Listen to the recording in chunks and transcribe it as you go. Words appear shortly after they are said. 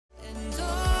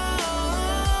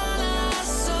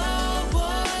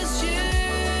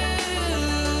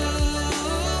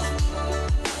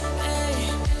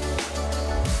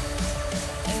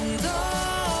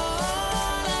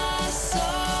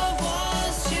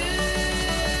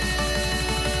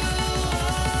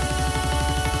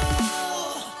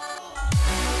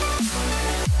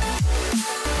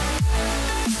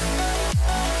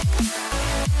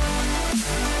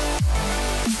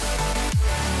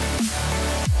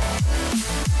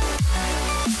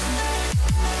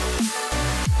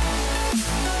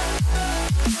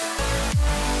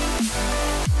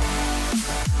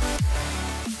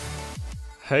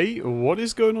Hey, what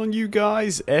is going on, you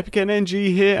guys?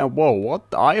 EpicNNG here, and whoa, what?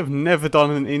 I have never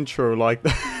done an intro like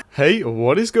that. Hey,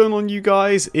 what is going on, you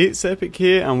guys? It's Epic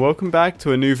here, and welcome back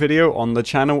to a new video on the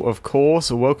channel, of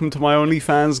course. Welcome to my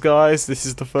OnlyFans, guys. This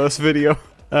is the first video.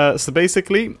 So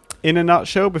basically, in a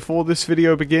nutshell, before this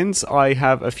video begins, I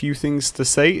have a few things to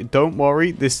say. Don't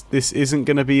worry, this isn't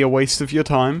going to be a waste of your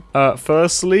time.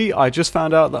 Firstly, I just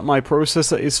found out that my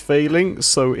processor is failing,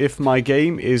 so if my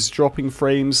game is dropping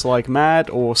frames like mad,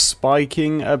 or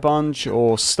spiking a bunch,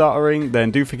 or stuttering, then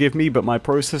do forgive me, but my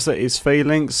processor is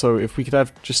failing, so if we could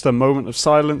have just a moment of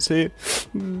silence here.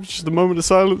 Just a moment of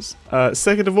silence.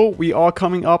 Second of all, we are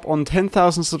coming up on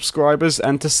 10,000 subscribers,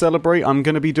 and to celebrate, I'm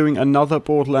going to be doing another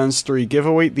Borderlands 3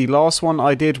 giveaway. The last one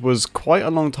I did was quite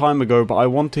a long time ago, but I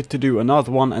wanted to do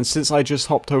another one, and since I just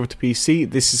hopped over to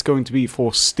PC, this is going to be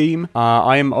for Steam.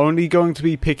 I am only going to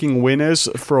be picking winners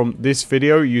from this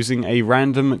video using a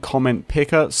random comment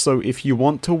picker, so if you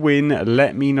want to win,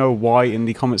 let me know why in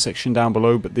the comment section down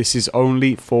below, but this is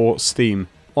only for Steam.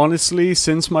 Honestly,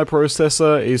 since my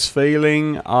processor is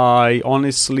failing, I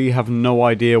honestly have no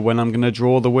idea when I'm going to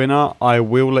draw the winner. I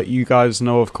will let you guys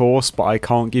know, of course, but I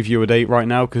can't give you a date right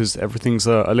now because everything's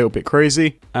a little bit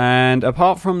crazy. And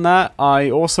apart from that, I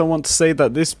also want to say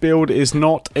that this build is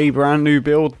not a brand new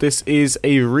build. This is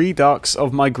a redux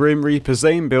of my Grim Reaper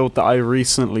Zane build that I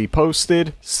recently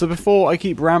posted. So before I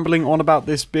keep rambling on about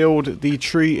this build, the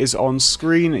tree is on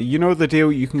screen. You know the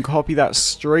deal, you can copy that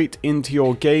straight into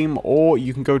your game, or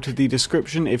you can go to the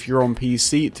description if you're on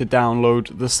PC to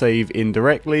download the save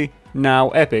indirectly. Now,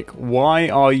 Epic, why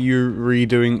are you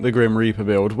redoing the Grim Reaper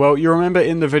build? Well, you remember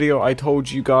in the video I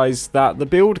told you guys that the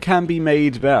build can be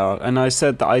made better, and I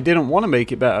said that I didn't want to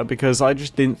make it better because I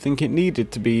just didn't think it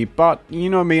needed to be, but you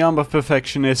know me, I'm a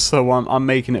perfectionist, so I'm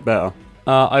making it better.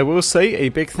 I will say a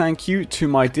big thank you to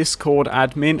my Discord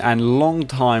admin and long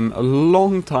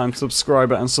time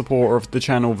subscriber and supporter of the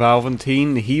channel,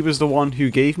 Valventin. He was the one who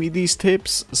gave me these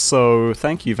tips, so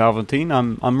thank you, Valventin.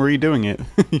 I'm redoing it.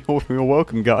 You're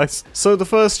welcome, guys. So the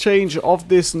first change of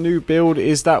this new build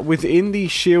is that within the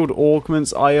shield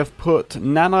augments, I have put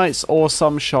nanites or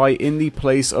some shy in the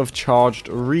place of charged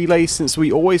relay. Since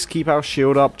we always keep our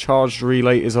shield up, charged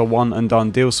relay is a one and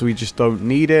done deal, so we just don't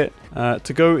need it.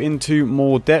 To go into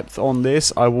more depth on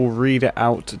this, I will read it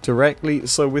out directly.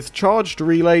 So with charged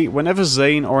relay, whenever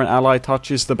Zane or an ally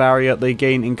touches the barrier, they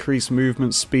gain increased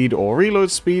movement speed or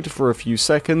reload speed for a few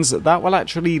seconds. That will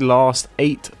actually last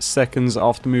 8 seconds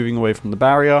after moving away from the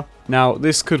barrier. Now,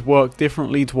 this could work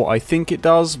differently to what I think it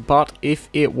does, but if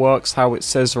it works how it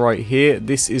says right here,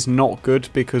 this is not good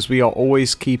because we are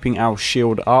always keeping our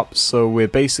shield up, so we're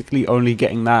basically only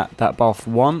getting that buff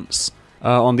once.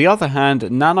 On the other hand,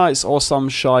 nanites or some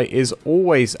shy is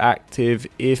always active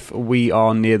if we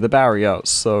are near the barrier,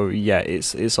 so yeah,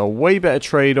 it's a way better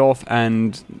trade-off,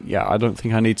 and yeah, I don't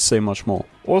think I need to say much more.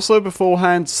 Also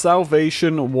beforehand,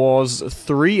 salvation was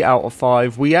 3 out of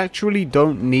 5. We actually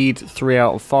don't need 3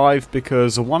 out of 5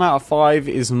 because 1 out of 5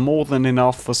 is more than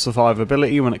enough for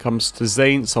survivability when it comes to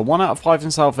Zane. So 1 out of 5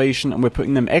 in salvation, and we're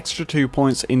putting them extra 2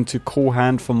 points into cool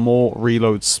hand for more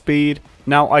reload speed.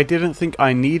 Now, I didn't think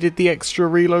I needed the extra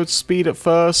reload speed at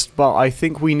first, but I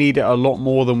think we need it a lot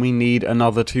more than we need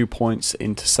another 2 points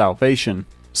into salvation.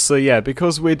 So yeah,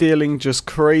 because we're dealing just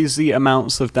crazy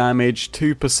amounts of damage,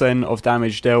 2% of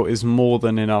damage dealt is more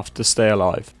than enough to stay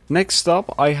alive. Next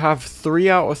up, I have 3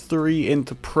 out of 3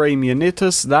 into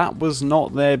Praemunitus. That was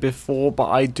not there before, but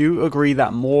I do agree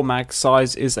that more mag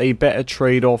size is a better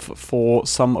trade-off for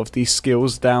some of these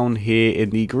skills down here in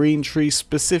the green tree,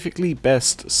 specifically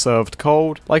best served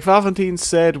cold. Like Valventin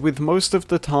said, with most of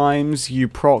the times you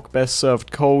proc best served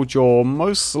cold, you're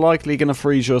most likely going to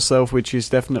freeze yourself, which is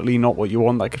definitely not what you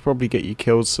want. That could probably get you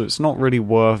killed, so it's not really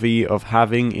worthy of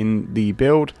having in the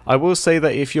build. I will say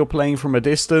that if you're playing from a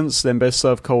distance, then best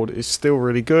served cold is still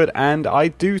really good, and I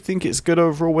do think it's good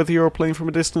overall whether you're playing from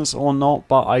a distance or not,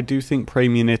 but I do think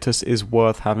Praemunitus is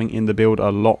worth having in the build a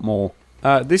lot more.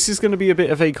 This is going to be a bit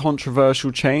of a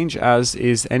controversial change, as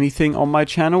is anything on my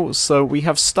channel. So we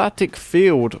have static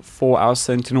field for our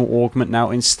sentinel augment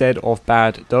now instead of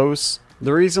bad dose.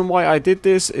 The reason why I did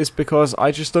this is because I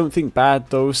just don't think bad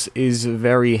dose is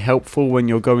very helpful when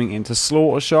you're going into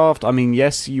slaughter shaft. I mean,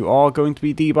 yes, you are going to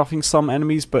be debuffing some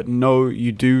enemies, but no,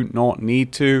 you do not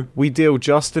need to. We deal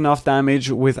just enough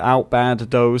damage without bad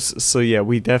dose, so yeah,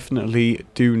 we definitely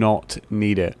do not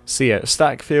need it. So yeah,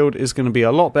 static field is going to be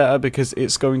a lot better because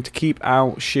it's going to keep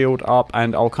our shield up,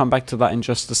 and I'll come back to that in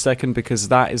just a second because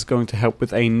that is going to help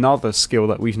with another skill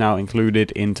that we've now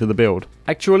included into the build.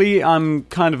 Actually, I'm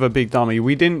kind of a big dummy me,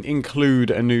 we didn't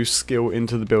include a new skill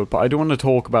into the build, but I do want to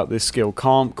talk about this skill,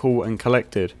 Calm, Cool, and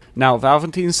Collected. Now,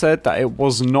 Valventin said that it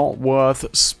was not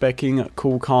worth speccing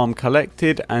Cool, Calm,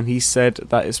 Collected, and he said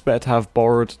that it's better to have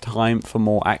Borrowed Time for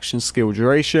more action skill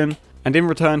duration. And in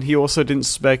return, he also didn't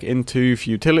spec into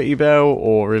Futility Bell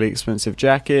or Really Expensive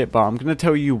Jacket, but I'm going to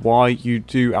tell you why you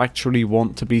do actually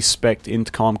want to be specced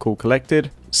into Calm, Cool, Collected.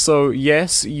 So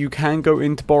yes, you can go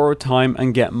into Borrowed Time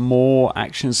and get more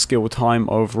action skill time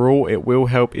overall. It will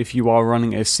help if you are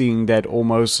running a Seeing Dead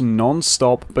almost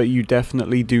non-stop, but you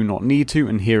definitely do not need to,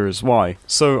 and here is why.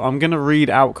 So I'm going to read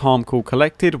out Calm, Cool,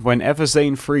 Collected. Whenever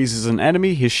Zane freezes an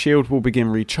enemy, his shield will begin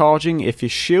recharging. If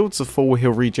his shields are full,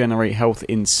 he'll regenerate health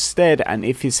instead, and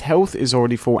if his health is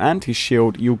already full and his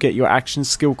shield, you'll get your action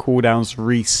skill cooldowns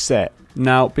reset.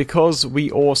 Now, because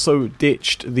we also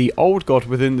ditched the old god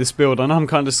within this build, and I'm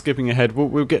kind of skipping ahead,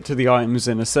 we'll get to the items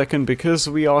in a second, because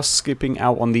we are skipping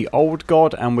out on the old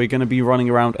god, and we're going to be running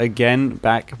around again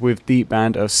back with the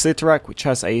Band of Sitarak, which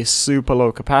has a super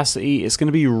low capacity. It's going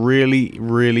to be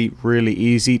really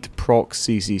easy to proc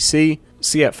CCC.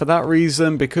 So yeah, for that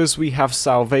reason, because we have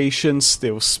Salvation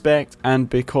still spec'd, and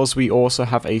because we also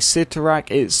have a Sitarak,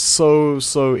 it's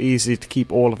so easy to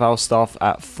keep all of our stuff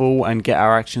at full and get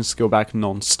our action skill back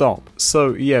non-stop.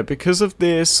 So yeah, because of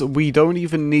this, we don't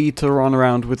even need to run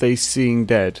around with a Seeing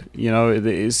Dead. You know,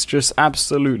 it's just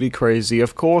absolutely crazy.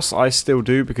 Of course, I still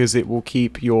do, because it will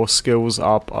keep your skills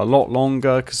up a lot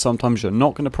longer, because sometimes you're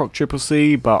not going to proc Triple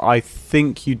C, but I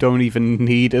think you don't even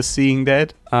need a Seeing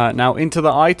Dead. Now into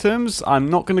the items, I'm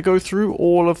not going to go through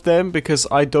all of them because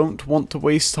I don't want to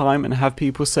waste time and have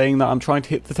people saying that I'm trying to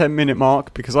hit the 10-minute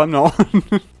mark, because I'm not.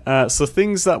 So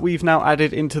things that we've now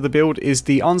added into the build is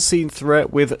the Unseen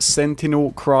Threat with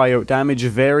Sentinel Cryo damage.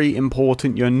 Very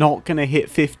important. You're not going to hit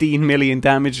 15 million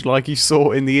damage like you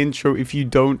saw in the intro if you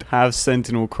don't have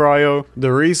Sentinel Cryo.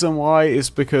 The reason why is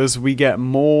because we get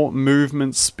more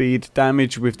movement speed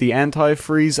damage with the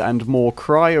Anti-Freeze and more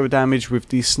cryo damage with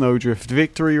the Snowdrift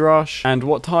Victory Rush. And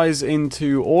what ties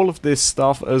into all of this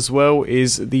stuff as well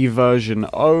is the Version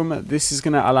Ohm. This is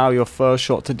going to allow your first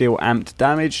shot to deal amped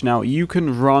damage. Now, you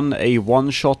can run a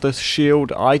one-shotter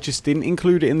shield. I just didn't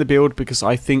include it in the build because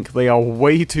I think they are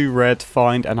way too rare to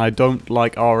find, and I don't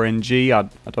like RNG.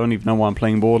 I don't even know why I'm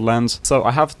playing Borderlands. So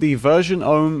I have the Version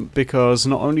Ohm because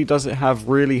not only does it have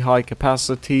really high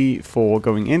capacity for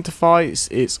going into fights,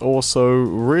 it's also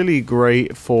really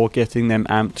great for getting them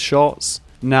amped shots.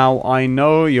 Now, I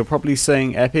know you're probably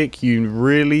saying, Epic, you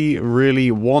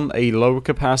really want a low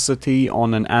capacity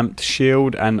on an amped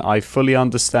shield, and I fully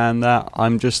understand that.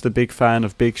 I'm just a big fan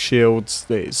of big shields.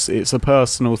 It's a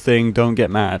personal thing, don't get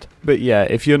mad. But yeah,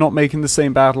 if you're not making the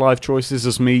same bad life choices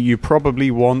as me, you probably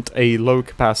want a low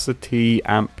capacity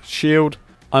amp shield.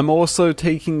 I'm also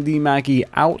taking the Maggie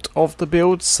out of the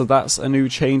build, so that's a new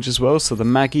change as well. So the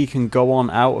Maggie can go on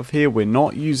out of here. We're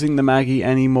not using the Maggie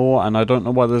anymore, and I don't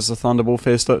know why there's a Thunderbolt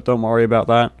Fist. Don't worry about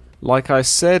that. Like I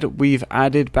said, we've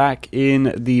added back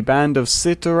in the Band of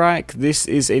Sitarak. This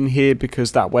is in here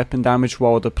because that weapon damage,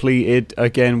 while depleted,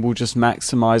 again, will just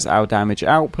maximize our damage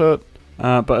output.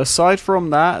 But aside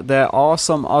from that, there are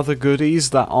some other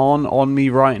goodies that aren't on me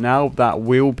right now that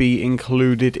will be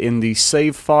included in the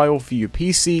save file for you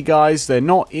PC guys. They're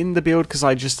not in the build because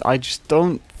I just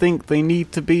don't think they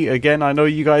need to be. Again, I know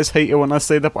you guys hate it when I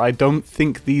say that, but I don't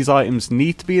think these items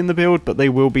need to be in the build, but they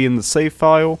will be in the save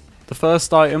file. The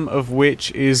first item of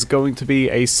which is going to be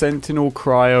a Sentinel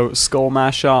Cryo Skull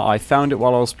Masher. I found it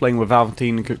while I was playing with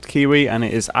Valventin and Cooked Kiwi, and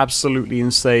it is absolutely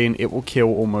insane. It will kill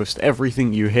almost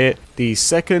everything you hit. The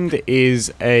second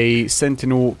is a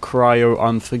Sentinel Cryo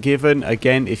Unforgiven.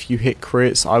 Again, if you hit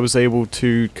crits, I was able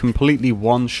to completely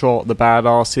one-shot the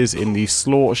badasses in the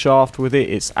Slaughter Shaft with it.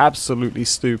 It's absolutely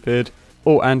stupid.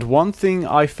 Oh, and one thing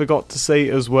I forgot to say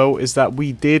as well is that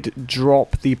we did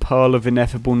drop the Pearl of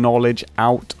Ineffable Knowledge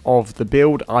out of the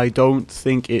build. I don't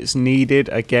think it's needed.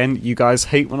 Again, you guys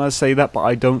hate when I say that, but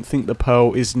I don't think the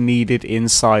Pearl is needed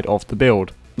inside of the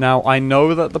build. Now, I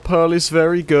know that the Pearl is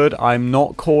very good. I'm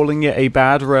not calling it a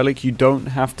bad relic. You don't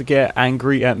have to get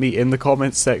angry at me in the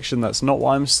comments section. That's not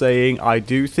what I'm saying. I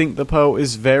do think the Pearl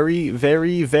is very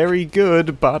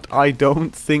good, but I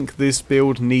don't think this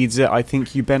build needs it. I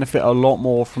think you benefit a lot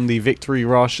more from the Victory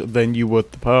Rush than you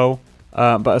would the Pearl.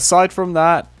 But aside from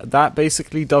that, that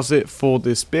basically does it for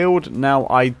this build. Now,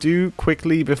 I do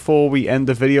quickly, before we end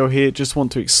the video here, just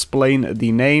want to explain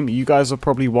the name. You guys are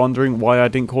probably wondering why I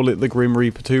didn't call it the Grim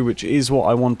Reaper 2, which is what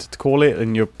I wanted to call it.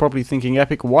 And you're probably thinking,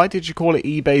 Epic, why did you call it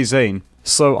Ebae Zane?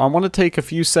 So I want to take a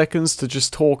few seconds to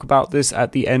just talk about this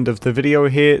at the end of the video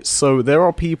here. So there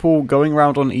are people going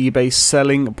around on eBay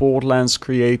selling Borderlands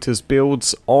creators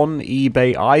builds on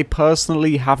eBay. I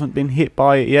personally haven't been hit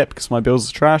by it yet because my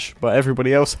builds are trash, but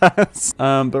everybody else has.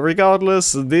 But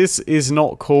regardless, this is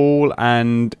not cool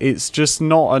and it's just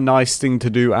not a nice thing to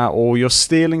do at all. You're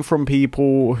stealing from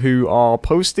people who are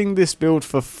posting this build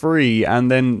for free,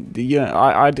 and then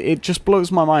it just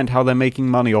blows my mind how they're making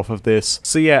money off of this.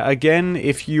 So yeah, again,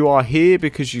 if you are here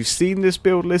because you've seen this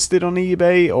build listed on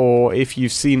eBay, or if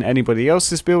you've seen anybody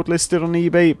else's build listed on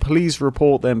eBay, please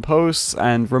report them posts.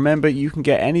 And remember, you can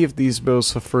get any of these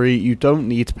builds for free. You don't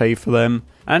need to pay for them.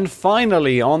 And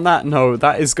finally, on that note,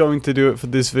 that is going to do it for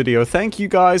this video. Thank you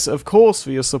guys, of course,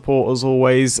 for your support as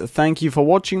always. Thank you for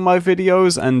watching my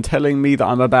videos and telling me that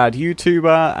I'm a bad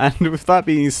YouTuber. And with that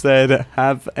being said,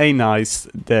 have a nice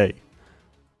day.